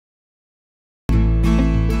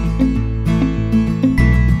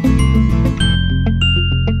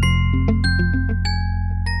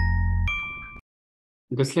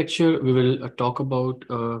this lecture, we will talk about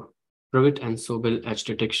Prewitt and Sobel edge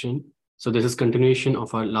detection. So this is continuation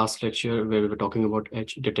of our last lecture where we were talking about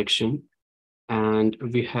edge detection. And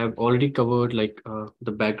we have already covered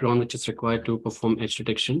the background which is required to perform edge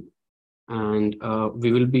detection. And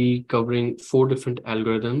we will be covering 4 different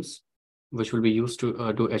algorithms which will be used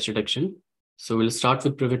to do edge detection. So we'll start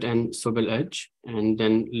with Prewitt and Sobel edge, and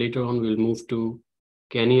then later on we'll move to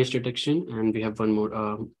Canny edge detection, and we have one more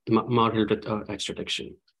Maher-Hildreth edge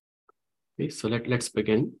detection. Okay, so let's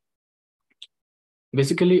begin.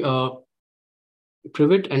 Basically,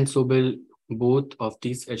 Prewitt and Sobel, both of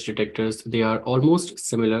these edge detectors, they are almost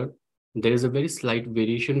similar. There is a very slight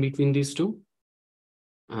variation between these two.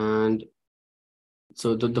 And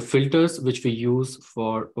so the filters which we use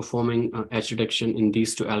for performing edge detection in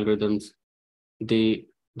these two algorithms, the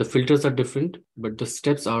filters are different, but the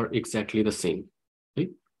steps are exactly the same. Okay?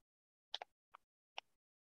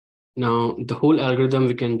 Now, the whole algorithm,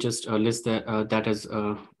 we can just list that as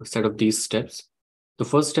a set of these steps. The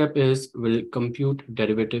first step is we'll compute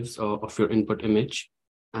derivatives of your input image,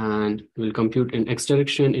 and we'll compute in x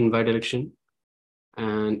direction, in y direction.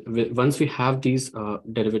 And once we have these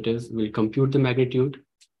derivatives, we'll compute the magnitude.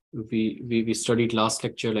 We studied last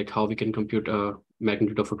lecture like how we can compute a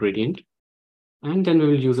magnitude of a gradient, and then we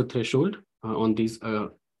will use a threshold on these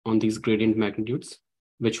gradient magnitudes,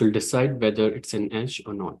 which will decide whether it's an edge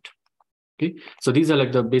or not. Okay, so these are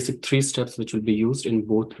like the basic 3 steps which will be used in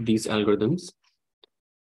both these algorithms.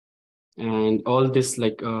 And all this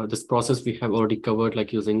this process we have already covered,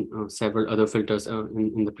 like using several other filters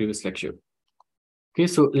in the previous lecture. Okay,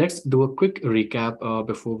 so let's do a quick recap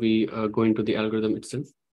before we go into the algorithm itself.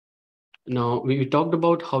 Now, we talked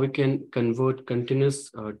about how we can convert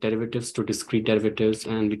continuous derivatives to discrete derivatives,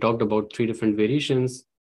 and we talked about 3 different variations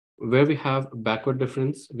where we have backward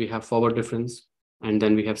difference, we have forward difference, and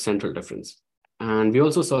then we have central difference. And we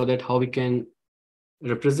also saw that how we can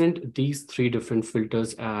represent these 3 different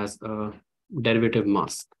filters as a derivative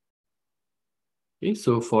mask. Okay,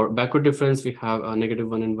 so for backward difference, we have a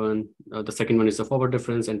 -1 and 1. The second one is a forward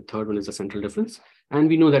difference, and third one is a central difference. And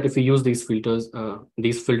we know that if we use these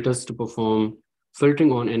filters to perform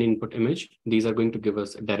filtering on an input image, these are going to give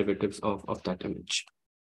us derivatives of that image.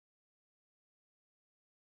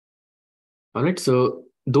 All right, so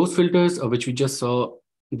those filters which we just saw,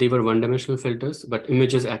 they were one-dimensional filters, but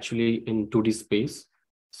images actually in 2D space.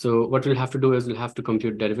 So what we'll have to do is we'll have to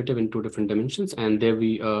compute derivative in 2 different dimensions. And there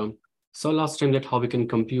we saw last time that how we can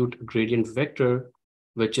compute gradient vector,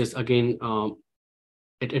 which is again,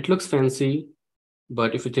 it looks fancy,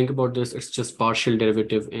 but if you think about this, it's just partial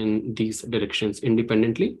derivative in these directions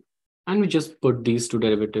independently. And we just put these 2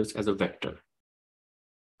 derivatives as a vector.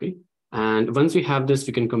 Okay. And once we have this,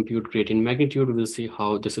 we can compute gradient magnitude. We'll see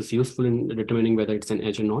how this is useful in determining whether it's an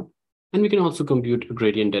edge or not. And we can also compute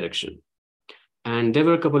gradient direction. And there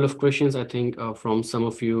were a couple of questions, I think, from some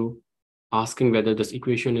of you asking whether this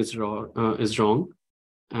equation is wrong.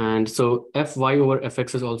 And so Fy over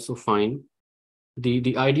Fx is also fine.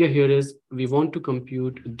 The idea here is we want to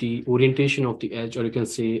compute the orientation of the edge, or you can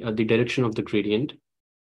say the direction of the gradient.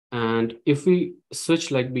 And if we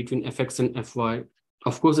switch like between Fx and Fy,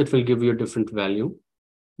 of course, it will give you a different value.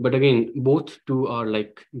 But again, both two are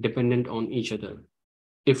like dependent on each other.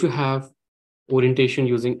 If you have orientation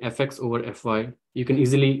using Fx over Fy, you can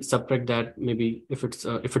easily subtract that. Maybe if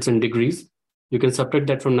it's in degrees, you can subtract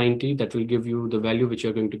that from 90. That will give you the value which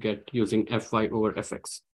you're going to get using Fy over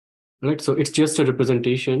Fx. Right, so it's just a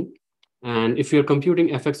representation. And if you're computing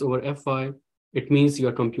Fx over Fy, it means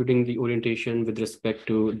you're computing the orientation with respect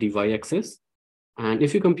to the y-axis. And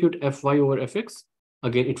if you compute Fy over Fx,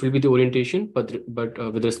 again, it will be the orientation, but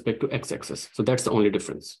with respect to x-axis. So that's the only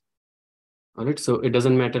difference. All right, so it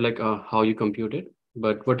doesn't matter like how you compute it,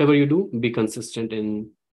 but whatever you do, be consistent in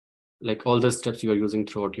like all the steps you are using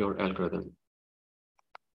throughout your algorithm.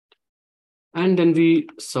 And then we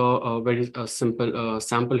saw a very simple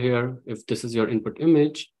sample here. If this is your input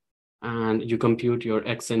image and you compute your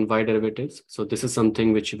x and y derivatives, so this is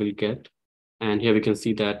something which you will get. And here we can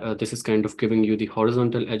see that this is kind of giving you the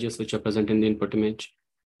horizontal edges which are present in the input image.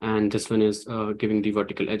 And this one is giving the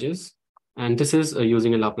vertical edges. And this is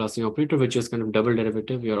using a Laplacian operator, which is kind of double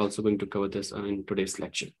derivative. We are also going to cover this in today's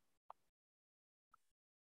lecture.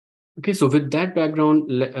 Okay, so with that background,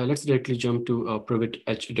 let's directly jump to Prewitt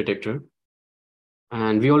edge detector.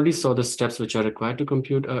 And we already saw the steps which are required to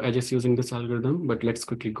compute edges using this algorithm, but let's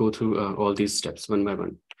quickly go through all these steps one by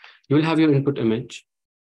one. You will have your input image.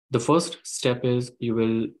 The first step is you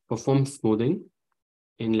will perform smoothing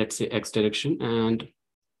in, let's say, x direction, and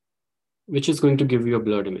which is going to give you a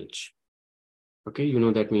blurred image. Okay, you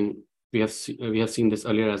know that we have seen this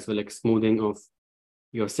earlier as well, like smoothing of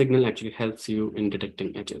your signal actually helps you in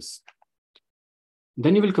detecting edges.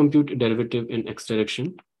 Then you will compute a derivative in x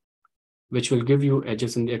direction, which will give you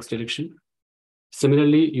edges in the x direction.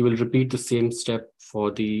 Similarly, you will repeat the same step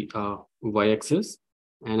for the y-axis.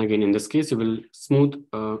 And again, in this case, you will smooth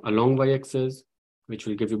along y-axis, which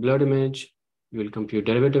will give you blurred image. You will compute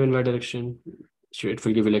derivative in y direction. So it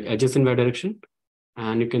will give you like edges in y direction.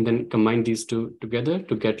 And you can then combine these two together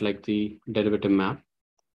to get like the derivative map.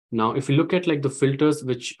 Now, if you look at like the filters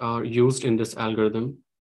which are used in this algorithm,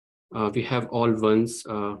 we have all ones,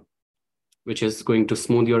 which is going to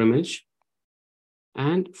smooth your image.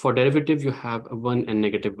 And for derivative, you have a 1 and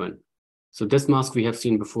 -1. So this mask we have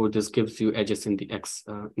seen before, this gives you edges in the x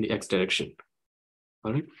direction.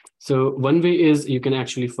 All right. So one way is you can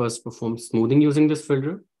actually first perform smoothing using this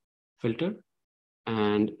filter,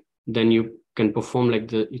 and then you can perform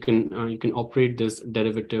like you can operate this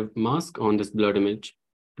derivative mask on this blurred image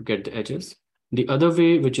to get the edges. The other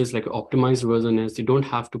way, which is like an optimized version, is you don't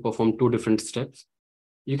have to perform two different steps.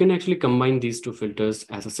 You can actually combine these two filters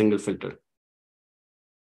as a single filter.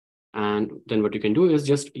 And then what you can do is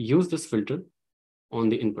just use this filter on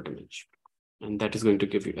the input image, and that is going to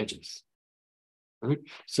give you edges. All right.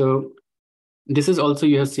 So this is also,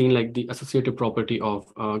 you have seen like the associative property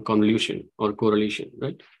of convolution or correlation,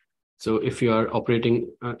 right? So if you are operating,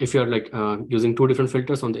 if you are like using two different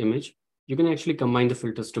filters on the image, you can actually combine the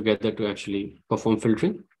filters together to actually perform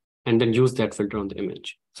filtering and then use that filter on the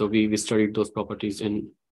image. So we studied those properties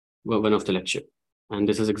in one of the lecture, and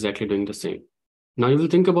this is exactly doing the same. Now you will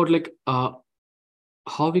think about like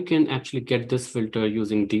how we can actually get this filter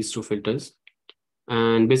using these two filters.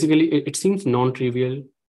 And basically it seems non-trivial,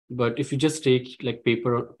 but if you just take like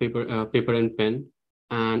paper and pen,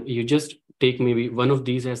 and you just take maybe one of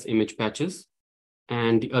these as image patches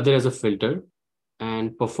and the other as a filter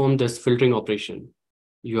and perform this filtering operation,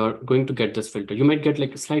 you are going to get this filter. You might get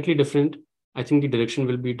like slightly different. I think the direction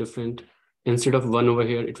will be different. Instead of 1 over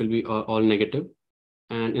here, it will be all negative.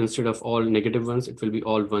 And instead of all negative ones, it will be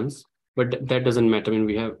all ones. But that doesn't matter. I mean,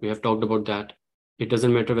 we have talked about that. It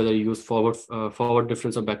doesn't matter whether you use forward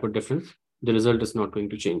difference or backward difference. The result is not going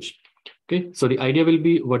to change. Okay, so the idea will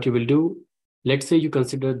be what you will do. Let's say you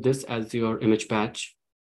consider this as your image patch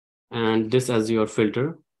and this as your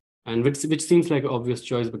filter, and which seems like an obvious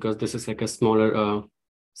choice because this is like a smaller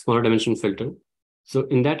dimension filter. So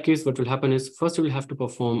in that case, what will happen is first you will have to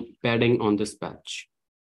perform padding on this patch.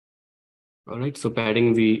 All right, so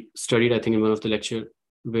padding we studied, I think, in one of the lecture,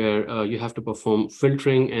 where you have to perform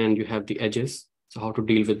filtering and you have the edges. So how to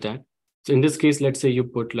deal with that? So in this case, let's say you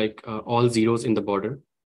put like all zeros in the border,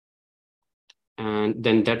 and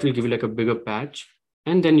then that will give you like a bigger patch.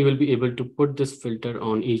 And then you will be able to put this filter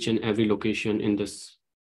on each and every location in this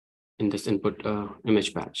input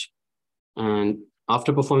image patch. And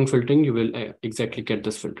after performing filtering, you will exactly get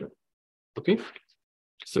this filter. Okay.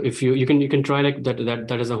 So if you can try like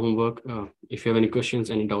that is a homework. If you have any questions,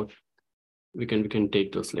 any doubt, we can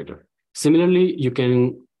take those later. Similarly, you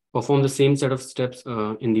can perform the same set of steps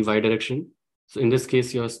in the y direction. So in this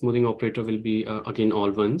case, your smoothing operator will be again all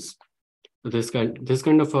ones. This kind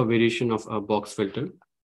of a variation of a box filter.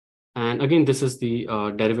 And again, this is the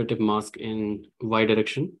derivative mask in y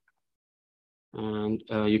direction. And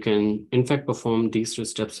you can in fact perform these two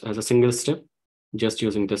steps as a single step just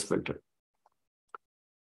using this filter.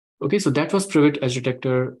 Okay, so that was Prewitt edge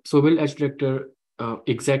detector. Sobel edge detector,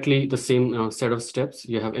 exactly the same set of steps.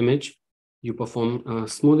 You have image, you perform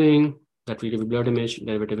smoothing, that will give a blurred image,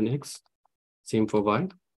 derivative in X, same for Y.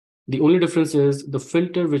 The only difference is the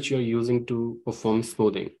filter which you're using to perform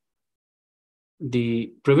smoothing.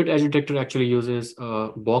 The Prewitt edge detector actually uses a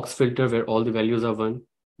box filter where all the values are 1,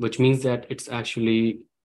 which means that it's actually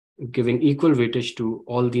giving equal weightage to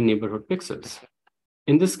all the neighborhood pixels.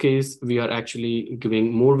 In this case, we are actually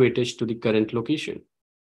giving more weightage to the current location.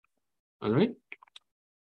 All right.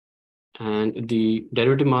 And the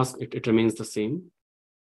derivative mask, it remains the same.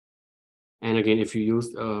 And again, if you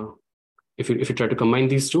use, if you try to combine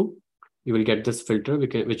these two, you will get this filter,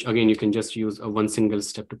 which again, you can just use a one single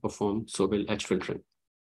step to perform Sobel edge filtering.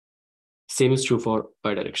 Same is true for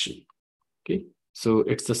bidirection. Okay. So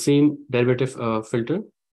it's the same derivative filter,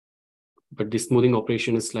 but the smoothing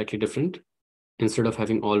operation is slightly different. Instead of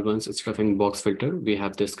having all ones, instead of having box filter, we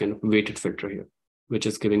have this kind of weighted filter here, which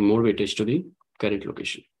is giving more weightage to the current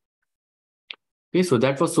location. Okay, so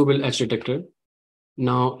that was Sobel edge detector.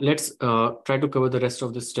 Now let's try to cover the rest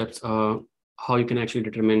of the steps, how you can actually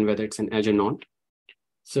determine whether it's an edge or not.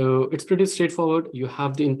 So it's pretty straightforward. You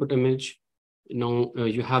have the input image. Now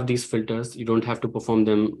you have these filters. You don't have to perform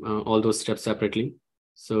them, all those steps separately.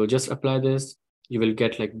 So just apply this. You will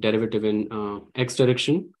get like derivative in X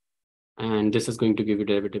direction. And this is going to give you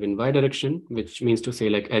derivative in y direction, which means to say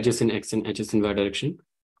like edges in x and edges in y direction.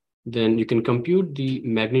 Then you can compute the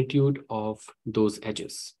magnitude of those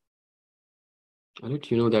edges. All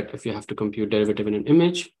right, you know that if you have to compute derivative in an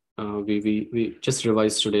image, we just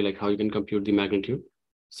revised today like how you can compute the magnitude.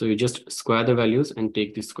 So you just square the values and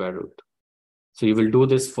take the square root. So you will do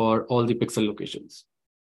this for all the pixel locations.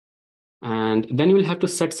 And then you will have to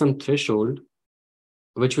set some threshold,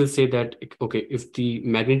 which will say that, okay, if the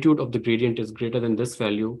magnitude of the gradient is greater than this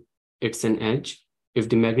value, it's an edge. If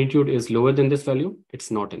the magnitude is lower than this value,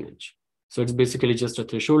 it's not an edge. So it's basically just a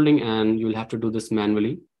thresholding, and you'll have to do this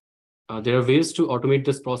manually. There are ways to automate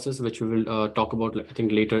this process, which we will talk about, I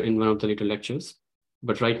think, later in one of the later lectures.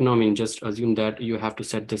 But right now, I mean, just assume that you have to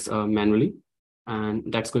set this manually, and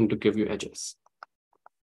that's going to give you edges.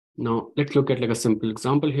 Now, let's look at like a simple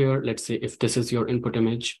example here. Let's say if this is your input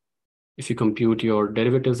image, if you compute your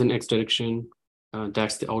derivatives in x direction,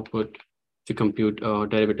 that's the output. If you compute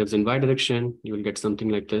derivatives in y direction, you will get something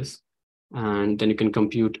like this. And then you can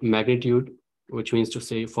compute magnitude, which means to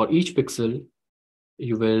say for each pixel,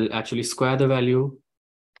 you will actually square the value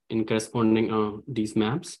in corresponding these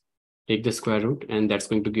maps, take the square root, and that's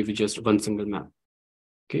going to give you just one single map.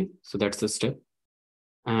 Okay, so that's the step.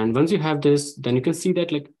 And once you have this, then you can see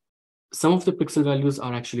that like some of the pixel values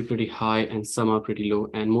are actually pretty high and some are pretty low,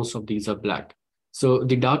 and most of these are black. So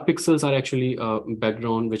the dark pixels are actually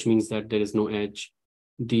background, which means that there is no edge.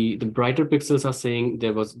 The brighter pixels are saying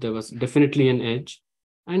there was definitely an edge.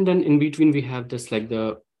 And then in between we have this like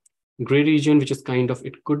the gray region, which is kind of,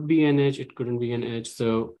 it could be an edge, it couldn't be an edge.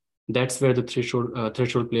 So that's where the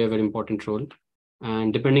threshold play a very important role.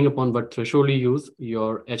 And depending upon what threshold you use,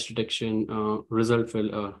 your edge detection result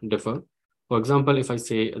will differ. For example, if I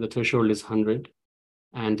say the threshold is 100,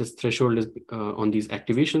 and this threshold is on these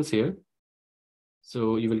activations here,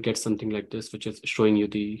 so you will get something like this, which is showing you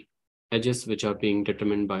the edges which are being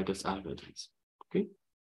determined by this algorithms. Okay.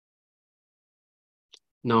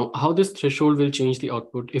 Now, how this threshold will change the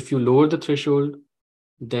output? If you lower the threshold,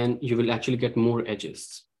 then you will actually get more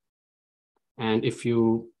edges. And if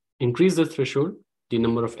you increase the threshold, the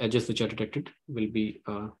number of edges which are detected will be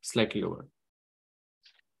slightly lower.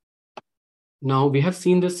 Now, we have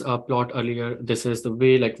seen this plot earlier. This is the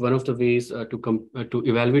way, like one of the ways to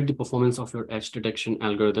evaluate the performance of your edge detection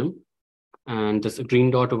algorithm. And this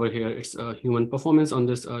green dot over here, it's human performance on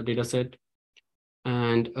this data set.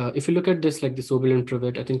 And if you look at this, like the Sobel and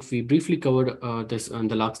Prewitt, I think we briefly covered this in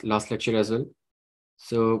the last lecture as well.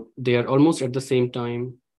 So they are almost at the same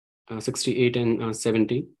time, 68 and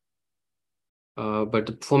 70. But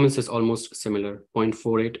the performance is almost similar,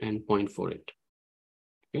 0.48 and 0.48.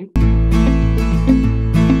 Okay.